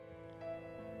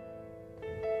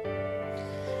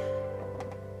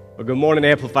Well, good morning,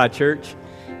 Amplified Church.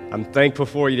 I'm thankful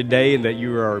for you today and that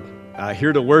you are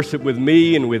here to worship with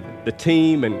me and with the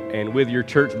team and with your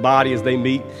church body as they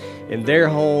meet in their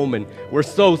home. And we're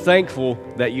so thankful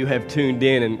that you have tuned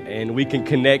in and we can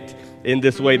connect in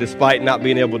this way despite not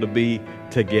being able to be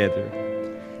together.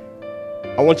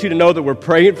 I want you to know that we're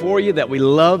praying for you, that we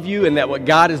love you, and that what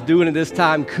God is doing in this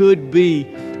time could be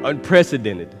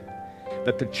unprecedented.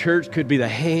 That the church could be the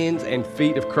hands and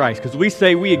feet of Christ. Because we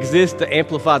say we exist to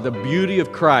amplify the beauty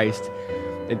of Christ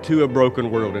into a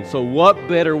broken world. And so what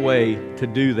better way to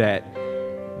do that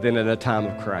than at a time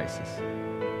of crisis?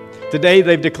 Today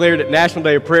they've declared it National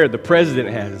Day of Prayer. The President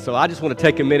has it. So I just want to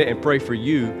take a minute and pray for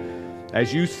you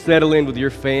as you settle in with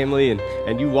your family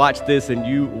and you watch this and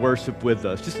you worship with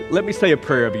us. Just let me say a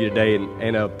prayer of you today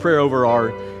and a prayer over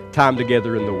our time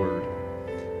together in the Word.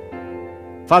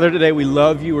 Father, today we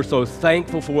love you. We're so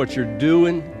thankful for what you're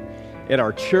doing in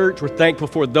our church. We're thankful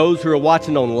for those who are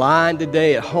watching online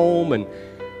today at home. And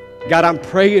God, I'm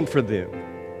praying for them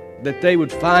that they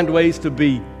would find ways to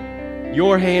be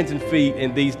your hands and feet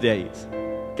in these days.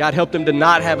 God, help them to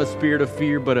not have a spirit of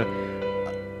fear, but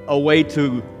a way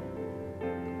to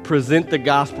present the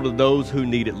gospel to those who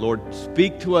need it. Lord,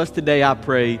 speak to us today, I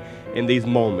pray, in these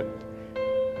moments.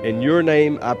 In your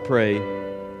name I pray,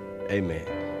 amen.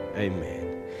 Amen.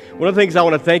 One of the things I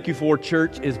want to thank you for,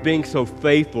 church, is being so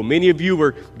faithful. Many of you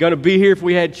were going to be here if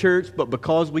we had church, but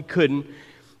because we couldn't,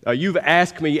 you've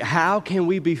asked me, how can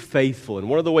we be faithful? And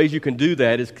one of the ways you can do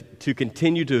that is to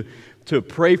continue to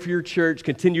pray for your church,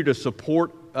 continue to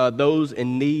support those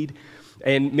in need.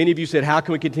 And many of you said, how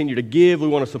can we continue to give? We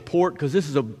want to support, because this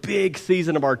is a big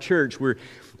season of our church. We're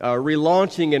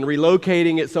relaunching and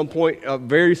relocating at some point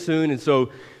very soon, and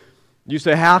so you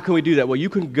say, how can we do that? Well, you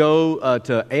can go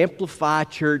to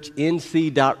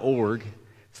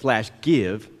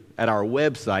amplifychurchnc.org/give at our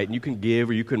website, and you can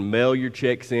give, or you can mail your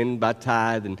checks in by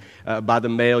tithe and by the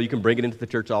mail. You can bring it into the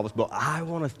church office. But I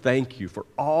want to thank you for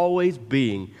always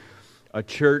being a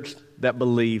church that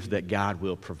believes that God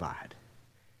will provide.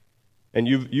 And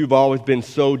you've always been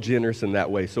so generous in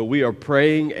that way. So we are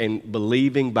praying and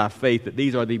believing by faith that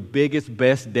these are the biggest,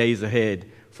 best days ahead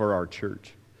for our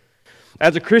church.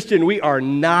 As a Christian, we are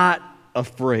not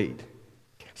afraid.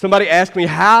 Somebody asked me,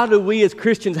 how do we as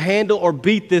Christians handle or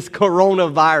beat this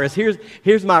coronavirus?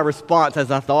 Here's my response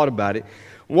as I thought about it.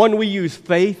 One, we use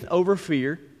faith over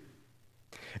fear.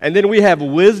 And then we have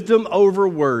wisdom over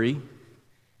worry.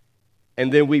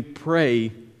 And then we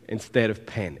pray instead of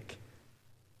panic.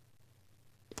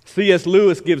 C.S.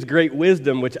 Lewis gives great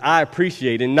wisdom, which I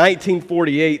appreciate. In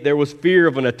 1948, there was fear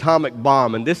of an atomic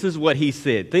bomb, and this is what he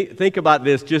said. Think about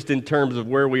this just in terms of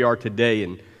where we are today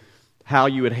and how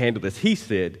you would handle this. He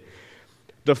said,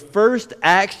 the first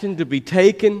action to be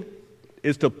taken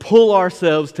is to pull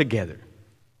ourselves together.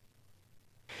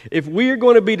 If we're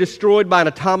going to be destroyed by an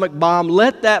atomic bomb,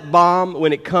 let that bomb,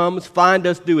 when it comes, find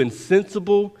us doing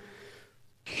sensible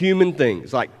human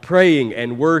things like praying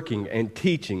and working and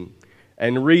teaching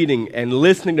and reading and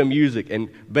listening to music and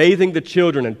bathing the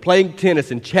children and playing tennis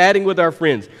and chatting with our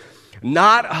friends,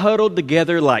 not huddled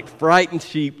together like frightened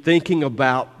sheep thinking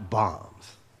about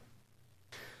bombs.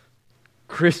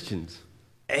 Christians,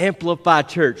 Amplify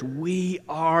Church, we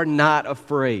are not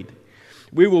afraid.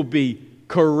 We will be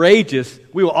courageous.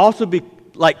 We will also be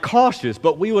cautious,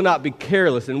 but we will not be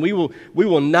careless, and we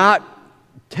will not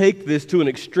take this to an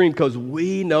extreme because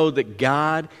we know that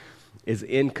God is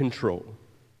in control.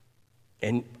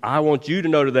 And I want you to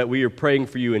know that we are praying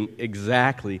for you in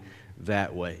exactly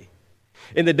that way.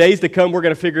 In the days to come, we're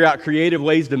going to figure out creative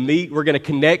ways to meet. We're going to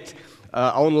connect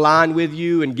online with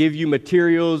you and give you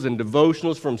materials and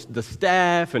devotionals from the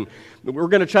staff. And we're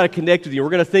going to try to connect with you.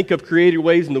 We're going to think of creative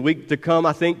ways in the week to come,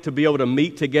 I think, to be able to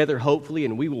meet together, hopefully.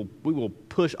 And we will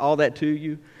push all that to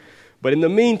you. But in the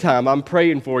meantime, I'm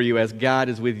praying for you as God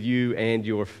is with you and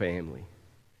your family.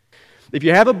 If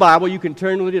you have a Bible, you can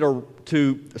turn with it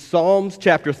to Psalms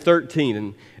chapter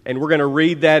 13, and we're going to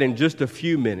read that in just a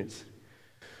few minutes.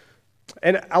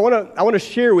 And I want to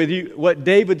share with you what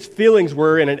David's feelings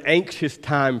were in an anxious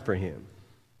time for him.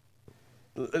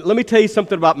 Let me tell you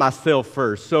something about myself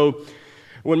first. So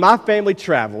when my family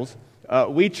travels,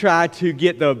 we try to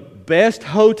get the best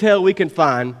hotel we can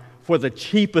find for the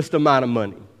cheapest amount of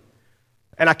money.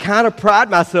 And I kind of pride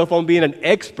myself on being an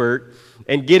expert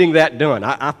and getting that done.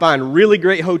 I find really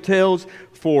great hotels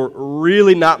for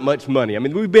really not much money. I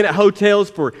mean, we've been at hotels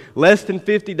for less than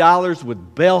 $50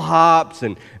 with bellhops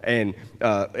and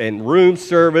room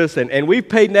service, and we've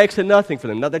paid next to nothing for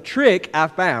them. Now, the trick I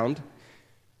found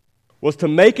was to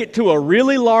make it to a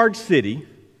really large city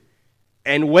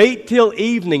and wait till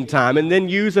evening time and then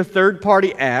use a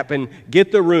third-party app and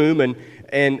get the room.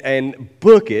 and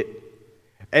book it.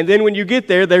 And then when you get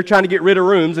there, they're trying to get rid of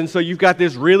rooms, and so you've got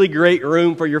this really great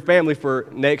room for your family for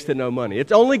next to no money.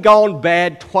 It's only gone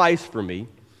bad twice for me.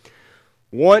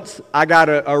 Once I got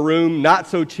a room not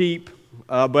so cheap,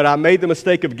 but I made the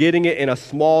mistake of getting it in a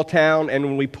small town, and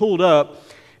when we pulled up,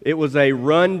 it was a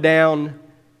run-down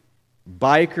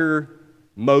biker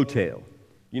motel,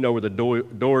 where the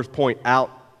doors point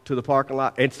out to the parking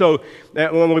lot. And so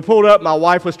when we pulled up, my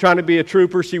wife was trying to be a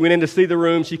trooper. She went in to see the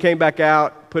room. She came back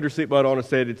out, put her seatbelt on, and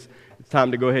said, it's time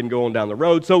to go ahead and go on down the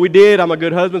road. So we did. I'm a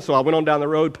good husband, so I went on down the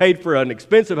road, paid for an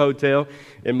expensive hotel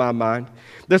in my mind.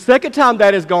 The second time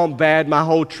that has gone bad, my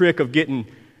whole trick of getting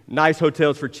nice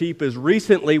hotels for cheap, is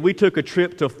recently we took a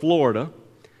trip to Florida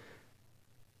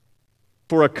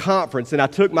for a conference, and I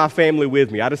took my family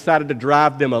with me. I decided to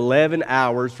drive them 11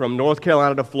 hours from North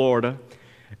Carolina to Florida.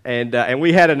 And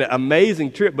we had an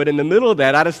amazing trip, but in the middle of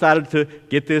that, I decided to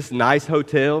get this nice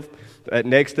hotel at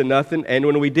next to nothing. And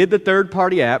when we did the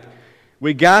third-party app,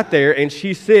 we got there, and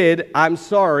she said, I'm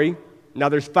sorry. Now,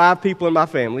 there's 5 people in my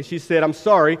family. She said, I'm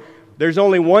sorry. There's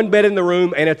only one bed in the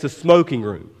room, and it's a smoking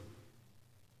room.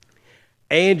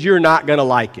 And you're not going to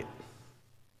like it.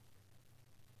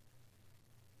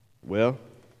 Well,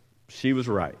 she was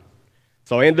right.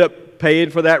 So I ended up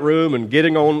paying for that room and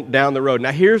getting on down the road.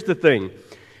 Now, here's the thing.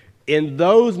 In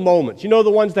those moments, the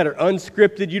ones that are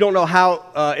unscripted, you don't know how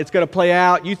it's going to play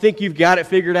out, you think you've got it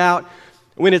figured out.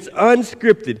 When it's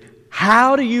unscripted,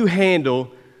 how do you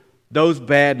handle those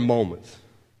bad moments?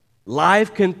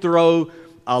 Life can throw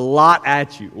a lot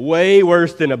at you, way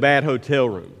worse than a bad hotel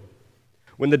room.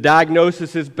 When the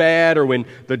diagnosis is bad, or when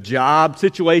the job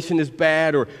situation is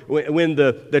bad, or when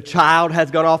the child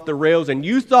has gone off the rails and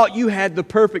you thought you had the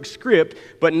perfect script,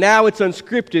 but now it's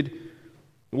unscripted,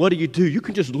 what do? You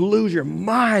can just lose your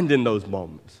mind in those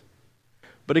moments.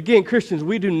 But again, Christians,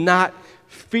 we do not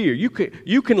fear.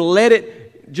 You can let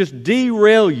it just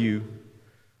derail you.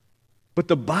 But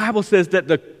the Bible says that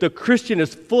the Christian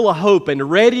is full of hope and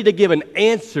ready to give an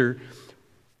answer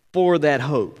for that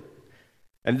hope.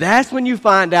 And that's when you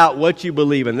find out what you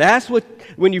believe, and that's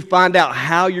when you find out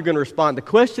how you're going to respond. The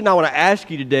question I want to ask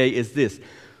you today is this: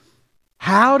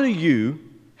 how do you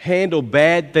handle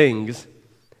bad things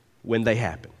when they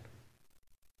happen?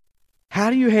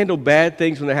 How do you handle bad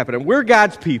things when they happen? And we're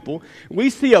God's people. We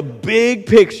see a big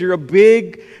picture,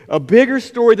 a bigger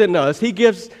story than us. He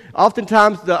gives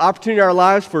oftentimes the opportunity in our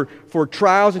lives for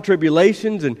trials and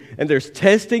tribulations, and there's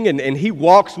testing, and He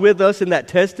walks with us in that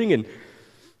testing,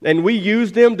 and we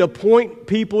use them to point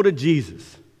people to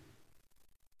Jesus.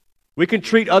 We can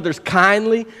treat others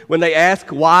kindly when they ask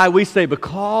why. We say,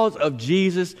 because of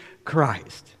Jesus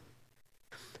Christ.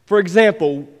 For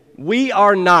example, we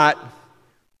are not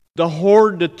the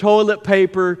hoard the toilet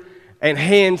paper and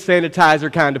hand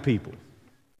sanitizer kind of people.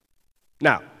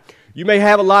 Now, you may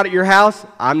have a lot at your house.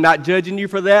 I'm not judging you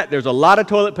for that. There's a lot of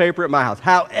toilet paper at my house.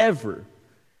 However,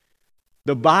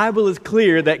 the Bible is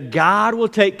clear that God will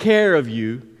take care of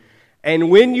you, and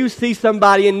when you see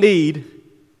somebody in need,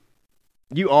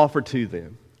 you offer to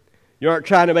them. You aren't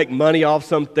trying to make money off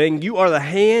something. You are the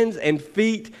hands and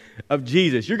feet of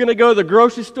Jesus. You're going to go to the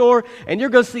grocery store, and you're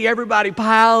going to see everybody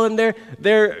piling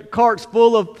their carts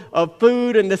full of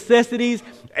food and necessities,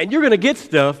 and you're going to get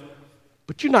stuff,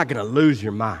 but you're not going to lose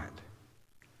your mind.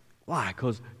 Why?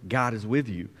 Because God is with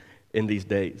you in these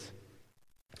days.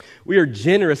 We are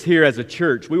generous here as a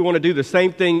church. We want to do the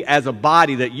same thing as a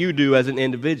body that you do as an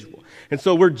individual. And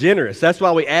so we're generous. That's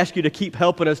why we ask you to keep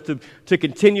helping us to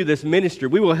continue this ministry.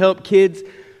 We will help kids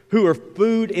who are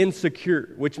food insecure,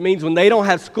 which means when they don't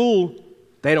have school,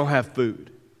 they don't have food.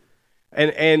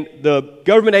 And the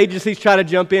government agencies try to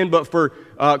jump in, but for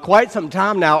quite some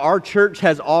time now, our church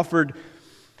has offered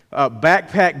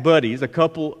backpack buddies. A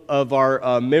couple of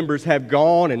our members have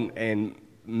gone and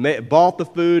bought the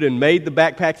food and made the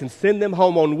backpacks and send them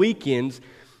home on weekends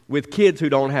with kids who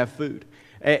don't have food.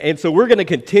 And so we're going to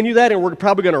continue that, and we're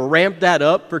probably going to ramp that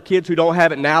up for kids who don't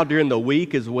have it now during the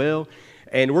week as well.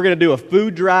 And we're going to do a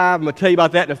food drive. I'm going to tell you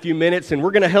about that in a few minutes. And we're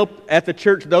going to help at the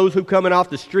church those who coming off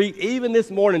the street. Even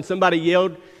this morning, somebody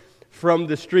yelled from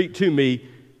the street to me,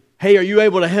 "Hey, are you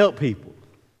able to help people?"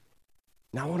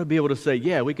 Now, I want to be able to say,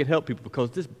 yeah, we can help people,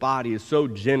 because this body is so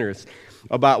generous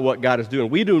about what God is doing.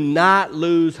 We do not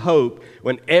lose hope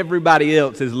when everybody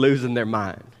else is losing their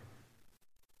mind.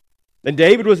 And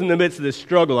David was in the midst of this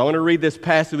struggle. I want to read this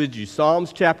passage with you.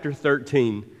 Psalms chapter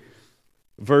 13,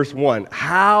 verse 1.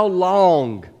 How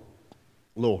long,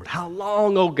 Lord, how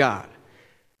long, O God,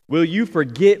 will you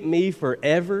forget me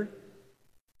forever?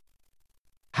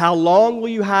 How long will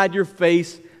you hide your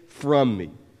face from me?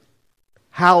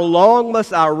 How long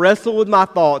must I wrestle with my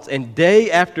thoughts and day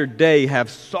after day have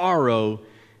sorrow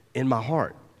in my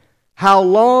heart? How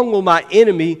long will my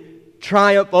enemy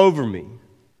triumph over me?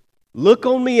 Look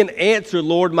on me and answer,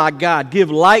 Lord my God. Give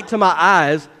light to my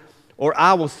eyes, or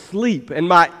I will sleep. And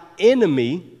my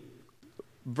enemy,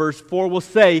 verse 4, will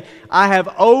say, I have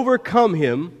overcome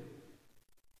him,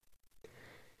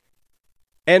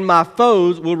 and my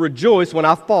foes will rejoice when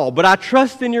I fall. But I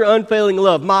trust in your unfailing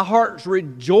love. My heart's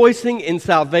rejoicing in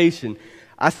salvation.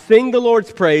 I sing the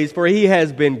Lord's praise, for he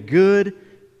has been good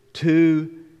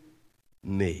to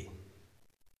me.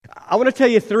 I want to tell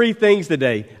you three things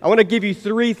today. I want to give you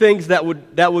three things that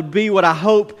would be what I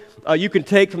hope you can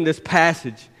take from this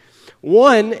passage.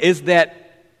 One is that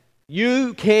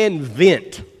you can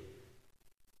vent.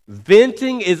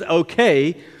 Venting is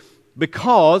okay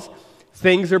because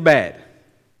things are bad.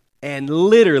 And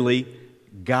literally,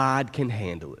 God can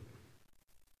handle it.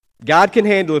 God can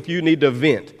handle if you need to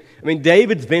vent. I mean,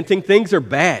 David's venting. Things are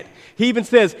bad. He even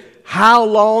says, how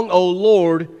long, O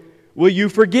Lord, will you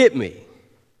forget me?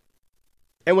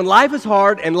 And when life is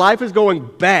hard and life is going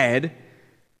bad,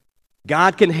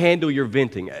 God can handle your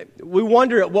venting. We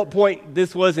wonder at what point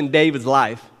this was in David's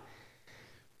life.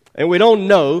 And we don't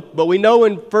know, but we know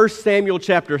in 1 Samuel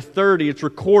chapter 30, it's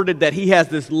recorded that he has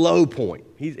this low point.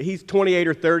 He's 28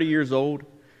 or 30 years old,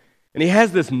 and he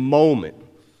has this moment.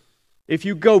 If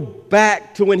you go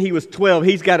back to when he was 12,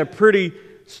 he's got a pretty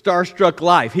starstruck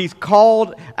life. He's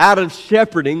called out of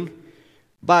shepherding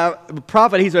by the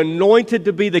prophet. He's anointed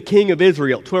to be the king of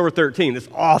Israel, 12 or 13, this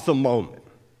awesome moment.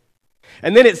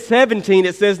 And then at 17,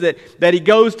 it says that he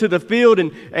goes to the field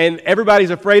and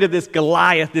everybody's afraid of this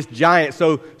Goliath, this giant,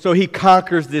 so he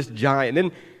conquers this giant.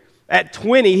 And then at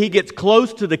 20, he gets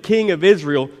close to the king of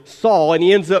Israel, Saul, and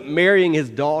he ends up marrying his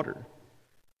daughter.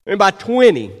 And by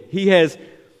 20, he has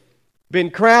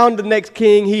been crowned the next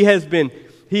king. He has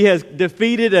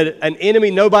defeated an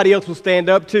enemy nobody else will stand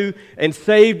up to and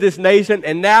saved this nation.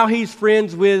 And now he's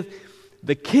friends with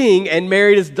the king and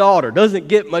married his daughter. Doesn't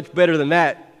get much better than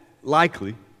that.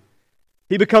 Likely.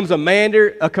 He becomes a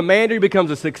commander, he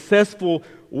becomes a successful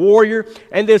warrior,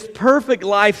 and this perfect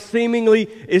life seemingly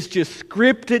is just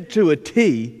scripted to a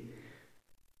T.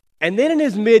 And then in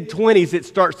his mid-20s, it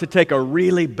starts to take a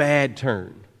really bad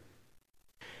turn.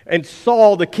 And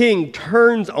Saul, the king,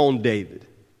 turns on David.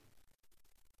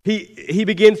 He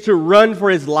begins to run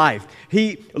for his life.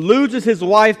 He loses his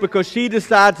wife because she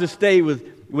decides to stay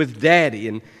with daddy,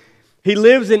 and he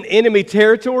lives in enemy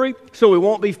territory, so he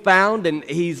won't be found, and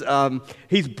he's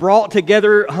brought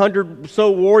together 100 or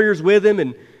so warriors with him,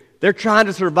 and they're trying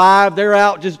to survive. They're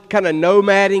out just kind of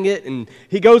nomading it, and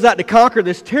he goes out to conquer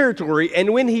this territory,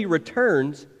 and when he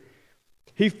returns,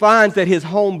 he finds that his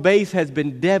home base has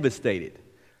been devastated.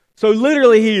 So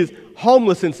literally he is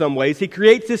homeless in some ways. He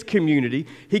creates this community.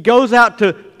 He goes out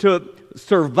to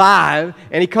survive,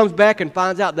 and he comes back and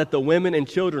finds out that the women and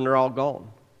children are all gone.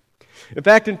 In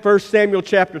fact, in 1 Samuel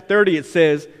chapter 30, it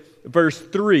says, verse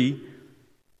 3,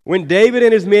 when David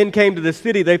and his men came to the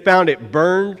city, they found it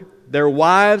burned. Their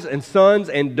wives and sons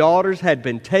and daughters had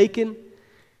been taken.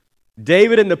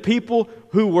 David and the people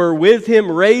who were with him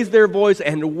raised their voice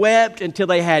and wept until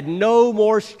they had no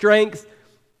more strength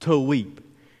to weep.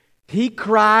 He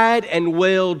cried and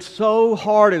wailed so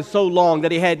hard and so long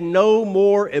that he had no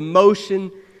more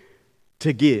emotion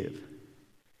to give.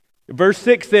 Verse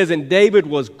 6 says, and David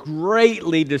was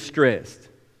greatly distressed,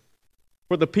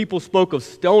 for the people spoke of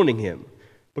stoning him,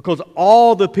 because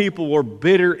all the people were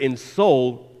bitter in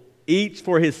soul, each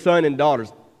for his son and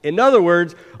daughters. In other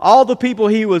words, all the people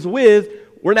he was with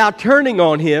were now turning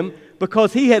on him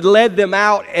because he had led them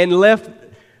out and left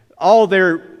all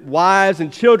their wives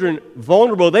and children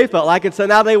vulnerable, they felt like, and so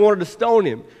now they wanted to stone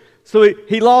him. So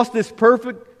he lost this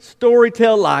perfect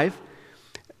storytell life,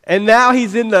 and now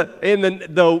he's in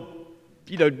the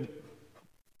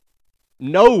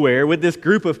nowhere with this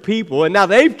group of people, and now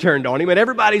they've turned on him, and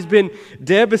everybody's been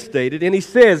devastated. And he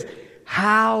says,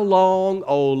 how long,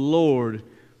 O Lord,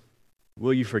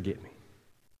 will you forget me?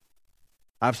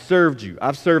 I've served you.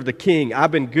 I've served the king.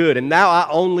 I've been good, and now I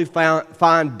only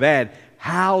find bad.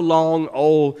 How long,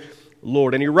 O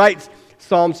Lord? And he writes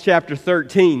Psalms chapter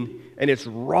 13, and it's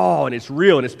raw, and it's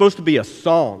real, and it's supposed to be a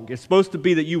song. It's supposed to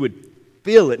be that you would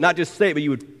feel it, not just say it, but you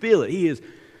would feel it. He is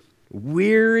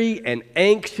weary and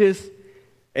anxious,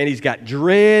 and he's got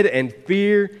dread and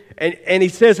fear. And he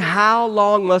says, how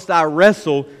long must I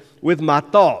wrestle with my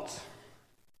thoughts?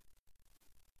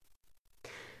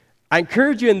 I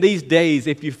encourage you in these days,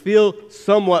 if you feel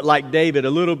somewhat like David,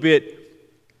 a little bit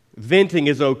venting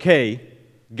is okay.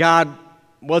 God,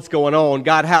 what's going on?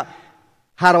 God,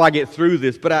 how do I get through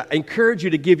this? But I encourage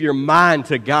you to give your mind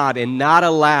to God and not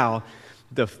allow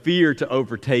the fear to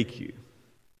overtake you.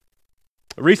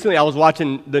 Recently, I was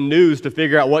watching the news to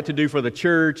figure out what to do for the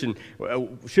church, and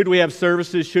should we have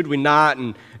services, should we not,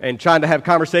 and trying to have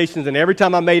conversations, and every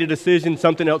time I made a decision,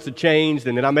 something else had changed,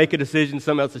 and then I make a decision,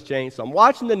 something else has changed. So I'm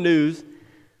watching the news,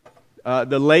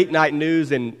 the late night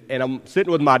news, and I'm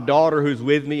sitting with my daughter who's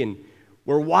with me, and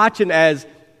we're watching as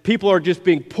people are just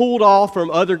being pulled off from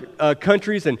other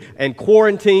countries and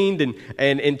quarantined,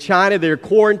 and in China they're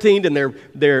quarantined and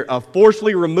they're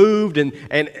forcibly removed, and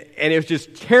it's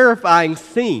just terrifying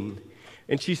scene.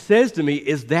 And she says to me,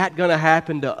 "Is that going to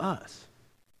happen to us?"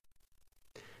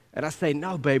 And I say,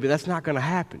 "No, baby, that's not going to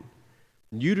happen.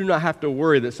 You do not have to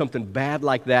worry that something bad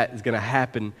like that is going to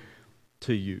happen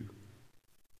to you.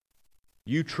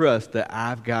 You trust that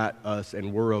I've got us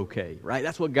and we're okay," right?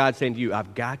 That's what God's saying to you.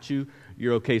 I've got you.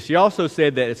 You're okay. She also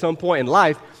said that at some point in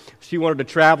life, she wanted to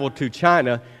travel to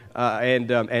China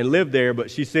and live there, but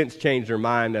she since changed her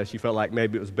mind. She felt like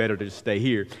maybe it was better to just stay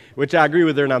here, which I agree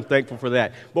with her, and I'm thankful for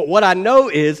that. But what I know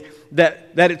is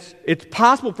that it's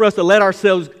possible for us to let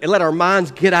our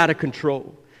minds get out of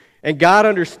control. And God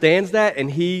understands that,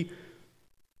 and He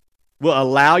will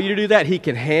allow you to do that. He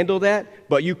can handle that,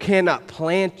 but you cannot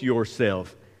plant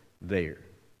yourself there.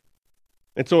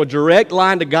 And so a direct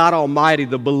line to God Almighty,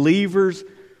 the believer's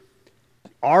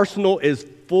arsenal is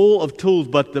full of tools,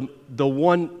 but the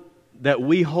one that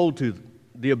we hold to,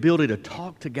 the ability to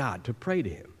talk to God, to pray to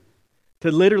Him,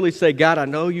 to literally say, "God, I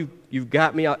know you've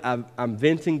got me. I'm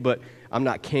venting, but I'm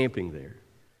not camping there.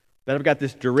 That I've got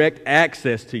this direct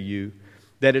access to you,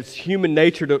 that it's human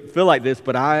nature to feel like this,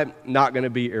 but I'm not going to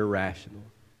be irrational."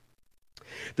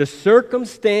 The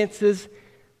circumstances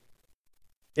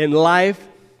in life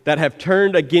that have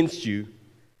turned against you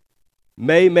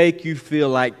may make you feel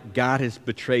like God has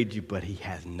betrayed you, but He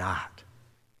has not.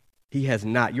 He has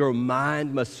not. Your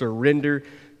mind must surrender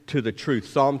to the truth.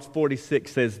 Psalms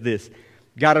 46 says this: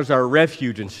 "God is our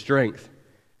refuge and strength,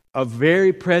 a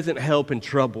very present help in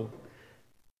trouble.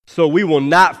 So we will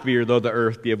not fear though the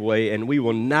earth give way, and we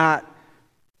will not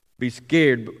be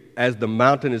scared as the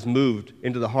mountain is moved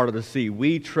into the heart of the sea.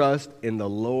 We trust in the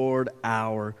Lord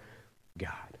our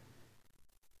God."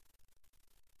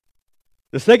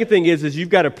 The second thing is you've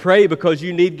got to pray because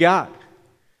you need God.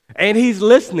 And He's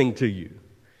listening to you.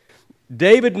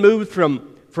 David moved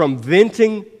from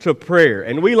venting to prayer.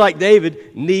 And we, like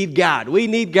David, need God. We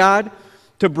need God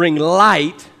to bring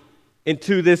light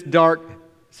into this dark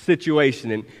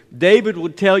situation. And David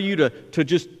would tell you to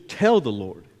just tell the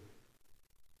Lord.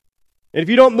 And if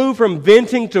you don't move from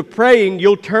venting to praying,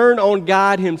 you'll turn on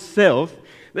God Himself.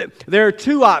 There are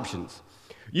two options.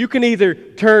 You can either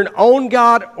turn on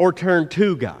God or turn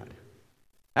to God.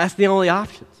 That's the only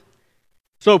options.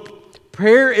 So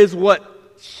prayer is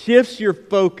what shifts your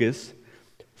focus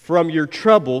from your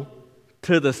trouble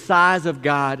to the size of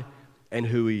God and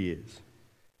who He is.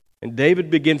 And David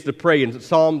begins to pray in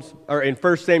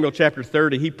 1 Samuel chapter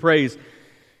 30. He prays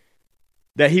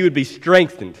that he would be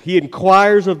strengthened. He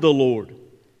inquires of the Lord,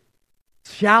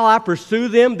 "Shall I pursue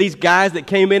them?" These guys that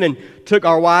came in and took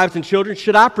our wives and children.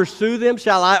 "Should I pursue them?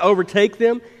 Shall I overtake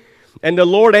them?" And the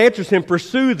Lord answers him,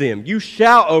 "Pursue them. You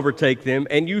shall overtake them,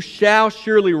 and you shall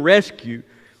surely rescue."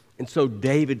 And so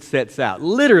David sets out.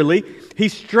 Literally, he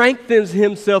strengthens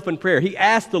himself in prayer. He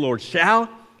asks the Lord, shall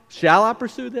I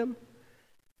pursue them?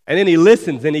 And then he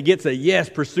listens, and he gets a yes,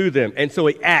 pursue them. And so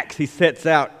he acts. He sets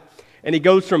out. And he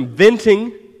goes from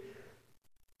venting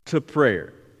to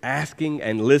prayer, asking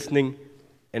and listening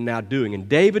and now doing. And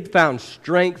David found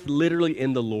strength literally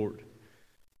in the Lord.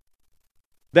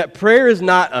 That prayer is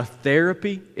not a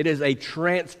therapy. It is a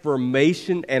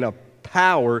transformation and a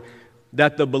power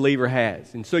that the believer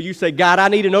has. And so you say, "God, I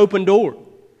need an open door."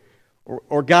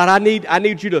 Or "God, I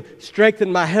need you to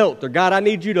strengthen my health." Or "God, I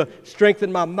need you to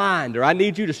strengthen my mind." Or "I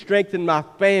need you to strengthen my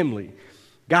family."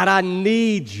 God, I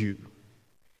need you.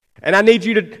 And I need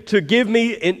you to give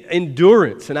me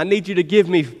endurance. And I need you to give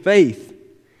me faith.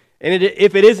 And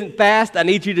if it isn't fast, I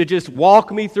need you to just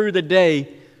walk me through the day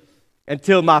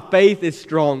until my faith is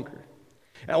stronger.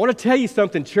 And I want to tell you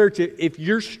something, church. If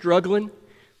you're struggling,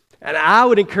 and I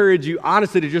would encourage you,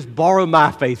 honestly, to just borrow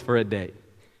my faith for a day.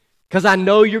 Because I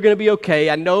know you're going to be okay.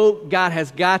 I know God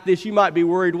has got this. You might be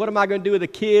worried, what am I going to do with the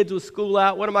kids with school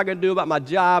out? What am I going to do about my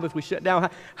job if we shut down?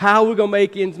 How are we going to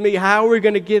make ends meet? How are we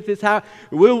going to get this?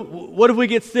 What if we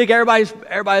get sick? Everybody's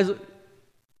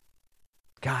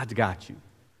God's got you.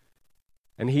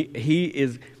 And He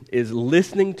is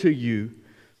listening to you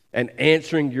and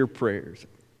answering your prayers.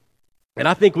 And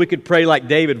I think we could pray like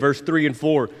David, verse 3 and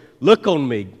 4. "Look on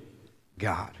me,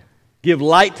 God. Give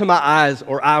light to my eyes,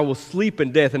 or I will sleep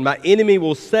in death, and my enemy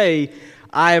will say,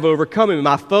 I have overcome him.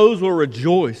 My foes will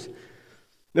rejoice.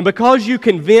 And because you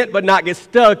can vent but not get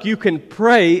stuck, you can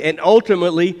pray and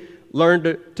ultimately learn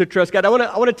to trust God. I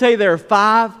want to tell you there are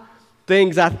 5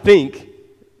 things I think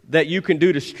that you can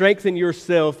do to strengthen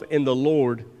yourself in the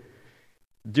Lord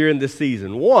during this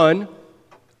season. 1,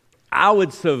 I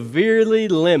would severely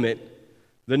limit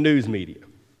the news media.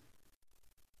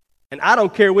 And I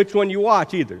don't care which one you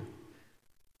watch either.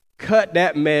 Cut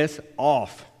that mess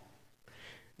off.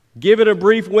 Give it a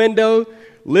brief window.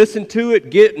 Listen to it.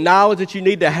 Get knowledge that you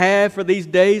need to have for these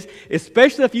days.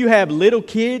 Especially if you have little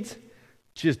kids,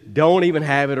 just don't even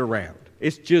have it around.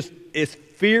 It's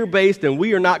fear-based, and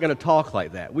we are not going to talk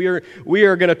like that. We are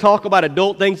going to talk about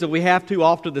adult things that we have to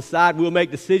off to the side. We'll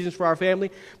make decisions for our family,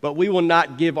 but we will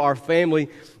not give our family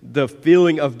the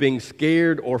feeling of being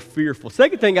scared or fearful.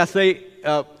 Second thing I say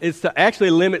is to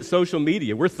actually limit social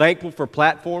media. We're thankful for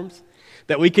platforms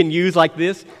that we can use like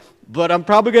this, but I'm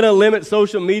probably going to limit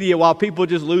social media while people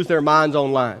just lose their minds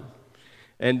online.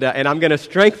 And I'm going to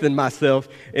strengthen myself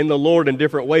in the Lord in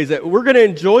different ways. We're going to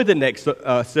enjoy the next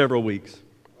several weeks.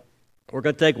 We're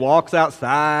going to take walks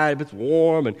outside if it's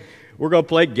warm, and we're going to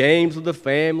play games with the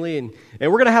family, and we're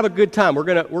going to have a good time. We're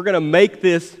going to make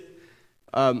this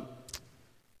a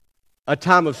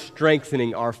time of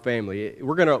strengthening our family.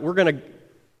 We're going to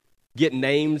get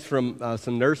names from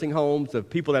some nursing homes of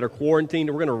people that are quarantined,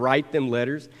 and we're going to write them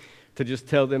letters to just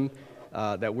tell them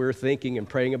that we're thinking and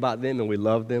praying about them and we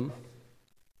love them.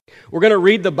 We're going to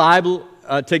read the Bible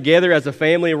together as a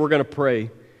family, and we're going to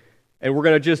pray. And we're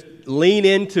going to just lean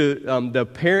into the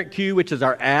Parent Cue, which is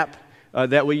our app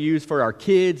that we use for our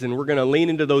kids. And we're going to lean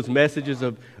into those messages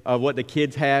of what the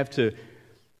kids have to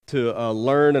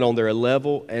learn and on their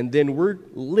level. And then we're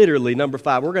literally, number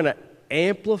 5, we're going to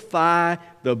amplify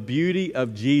the beauty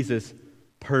of Jesus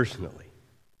personally.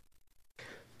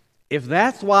 If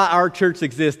that's why our church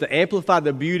exists, to amplify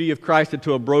the beauty of Christ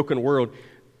into a broken world,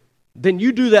 then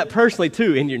you do that personally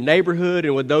too, in your neighborhood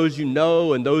and with those you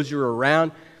know and those you're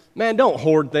around. Man, don't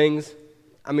hoard things.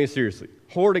 I mean, seriously,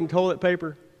 hoarding toilet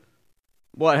paper?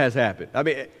 What has happened? I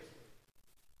mean,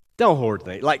 don't hoard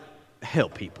things. Like,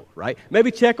 help people, right?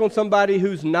 Maybe check on somebody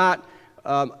who's not,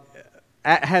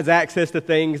 has access to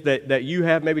things that you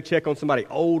have. Maybe check on somebody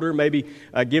older. Maybe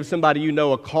give somebody you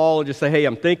know a call and just say, hey,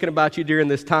 I'm thinking about you during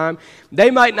this time.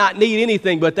 They might not need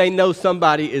anything, but they know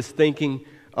somebody is thinking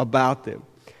about them.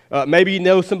 Maybe you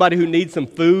know somebody who needs some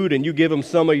food and you give them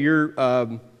some of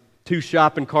your 2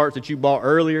 shopping carts that you bought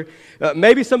earlier.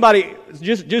 Maybe somebody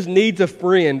just needs a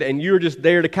friend and you're just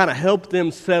there to kind of help them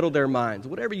settle their minds.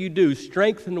 Whatever you do,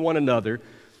 strengthen one another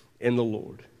in the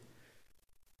Lord.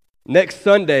 Next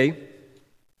Sunday,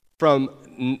 from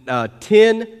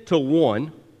 10 to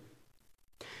 1,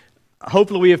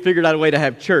 hopefully we have figured out a way to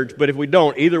have church, but if we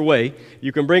don't, either way,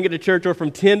 you can bring it to church, or from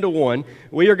 10 to 1,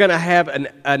 we are going to have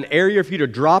an area for you to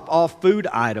drop off food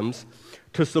items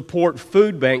to support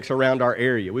food banks around our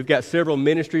area. We've got several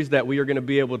ministries that we are going to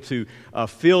be able to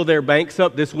fill their banks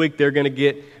up. This week they're going to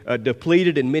get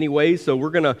depleted in many ways, so we're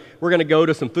going to go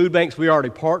to some food banks we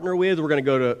already partner with. We're going to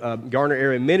go to Garner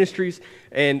Area Ministries,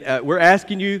 and we're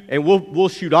asking you, and we'll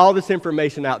shoot all this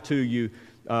information out to you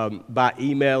by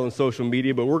email and social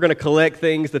media, but we're going to collect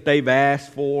things that they've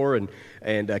asked for,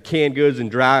 and canned goods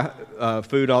and dry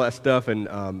food, all that stuff,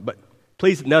 but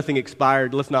please, nothing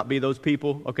expired. Let's not be those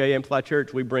people, okay, Amplify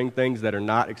Church? We bring things that are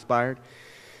not expired.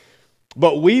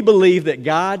 But we believe that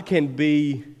God can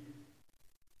be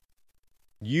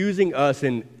using us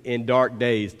in dark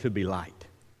days to be light.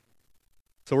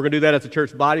 So we're going to do that as a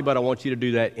church body, but I want you to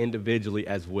do that individually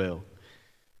as well.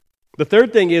 The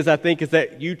third thing is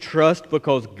that you trust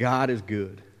because God is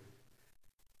good.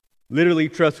 Literally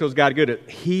trust because God is good.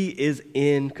 He is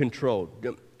in control.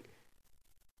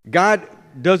 God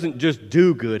doesn't just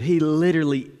do good, He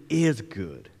literally is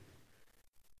good.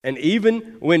 And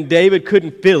even when David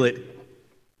couldn't feel it,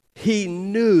 he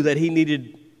knew that he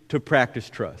needed to practice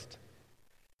trust.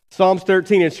 Psalms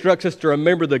 13 instructs us to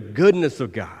remember the goodness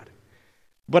of God.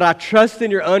 But I trust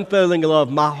in your unfailing love.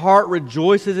 My heart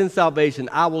rejoices in salvation.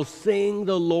 I will sing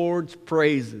the Lord's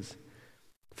praises,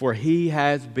 for He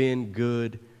has been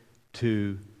good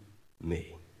to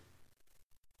me.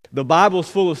 The Bible's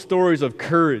full of stories of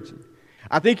courage.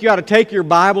 I think you ought to take your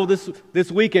Bible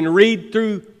this week and read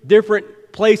through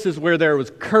different places where there was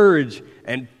courage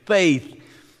and faith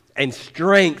and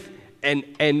strength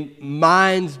and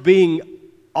minds being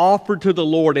offered to the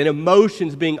Lord and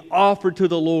emotions being offered to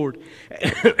the Lord.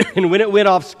 And when it went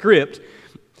off script,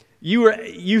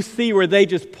 you see where they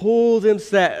just pull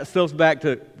themselves back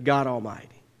to God Almighty.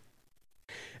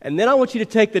 And then I want you to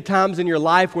take the times in your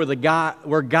life where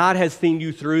God has seen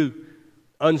you through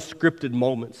unscripted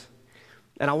moments.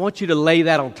 And I want you to lay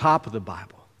that on top of the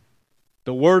Bible.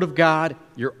 The Word of God,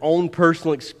 your own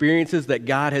personal experiences that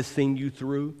God has seen you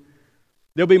through.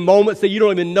 There'll be moments that you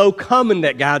don't even know coming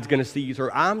that God's going to see you through.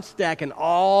 I'm stacking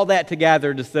all that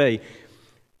together to say,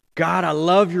 God, I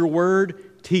love your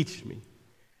Word. Teach me.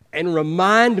 And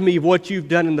remind me of what you've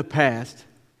done in the past.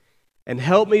 And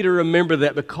help me to remember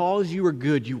that because you are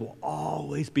good, you will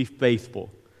always be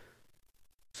faithful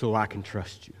so I can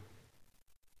trust you.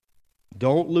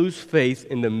 Don't lose faith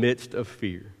in the midst of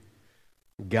fear.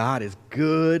 God is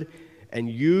good, and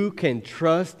you can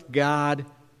trust God,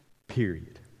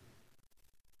 period.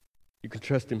 You can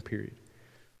trust Him, period.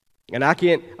 And I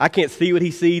can't see what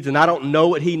He sees, and I don't know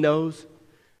what He knows.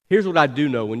 Here's what I do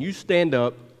know. When you stand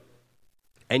up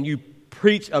and you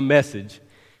preach a message,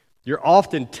 you're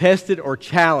often tested or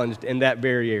challenged in that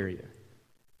very area.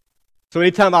 So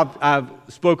anytime I've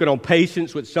spoken on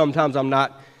patience, which sometimes I'm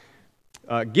not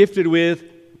gifted with,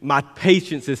 my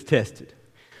patience is tested.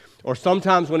 Or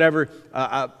sometimes whenever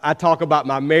I talk about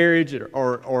my marriage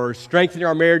or strengthening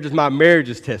our marriages, my marriage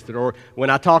is tested. Or when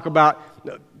I talk about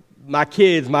my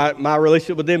kids, my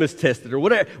relationship with them is tested. Or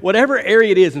whatever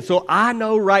area it is. And so I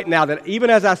know right now that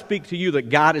even as I speak to you, that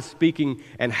God is speaking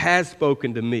and has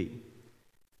spoken to me.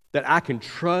 That I can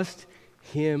trust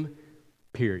Him,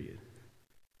 period.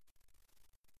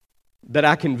 That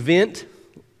I can vent.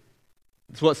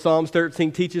 That's what Psalms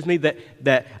 13 teaches me.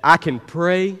 That I can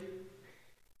pray.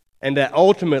 And that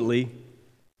ultimately,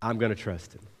 I'm going to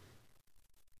trust Him.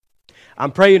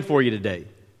 I'm praying for you today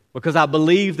because I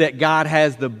believe that God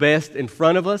has the best in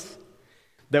front of us.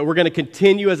 That we're going to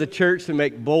continue as a church to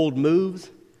make bold moves.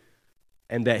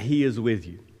 And that He is with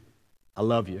you. I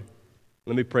love you.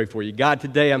 Let me pray for you. God,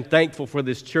 today I'm thankful for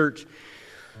this church.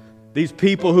 These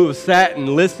people who have sat and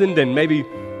listened, and maybe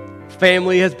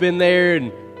family has been there,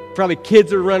 and probably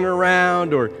kids are running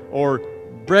around, or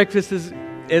breakfast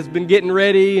has been getting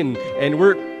ready, and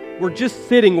we're just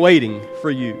sitting waiting for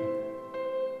you.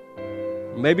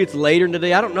 Maybe it's later in the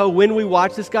day. I don't know when we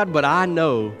watch this, God, but I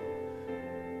know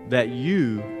that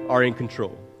you are in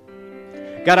control.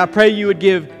 God, I pray you would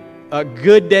give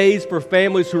good days for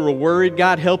families who are worried.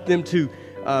 God, help them to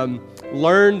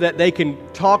learn that they can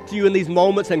talk to you in these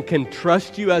moments and can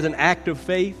trust you as an act of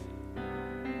faith.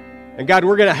 And God,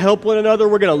 we're going to help one another.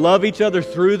 We're going to love each other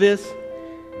through this.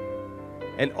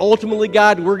 And ultimately,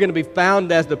 God, we're going to be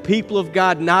found as the people of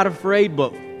God, not afraid,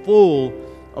 but full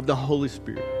of the Holy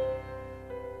Spirit.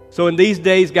 So in these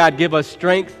days, God, give us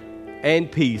strength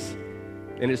and peace.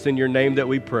 And it's in your name that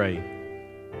we pray.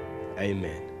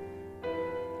 Amen.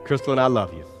 Crystal and I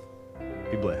love you.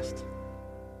 Be blessed.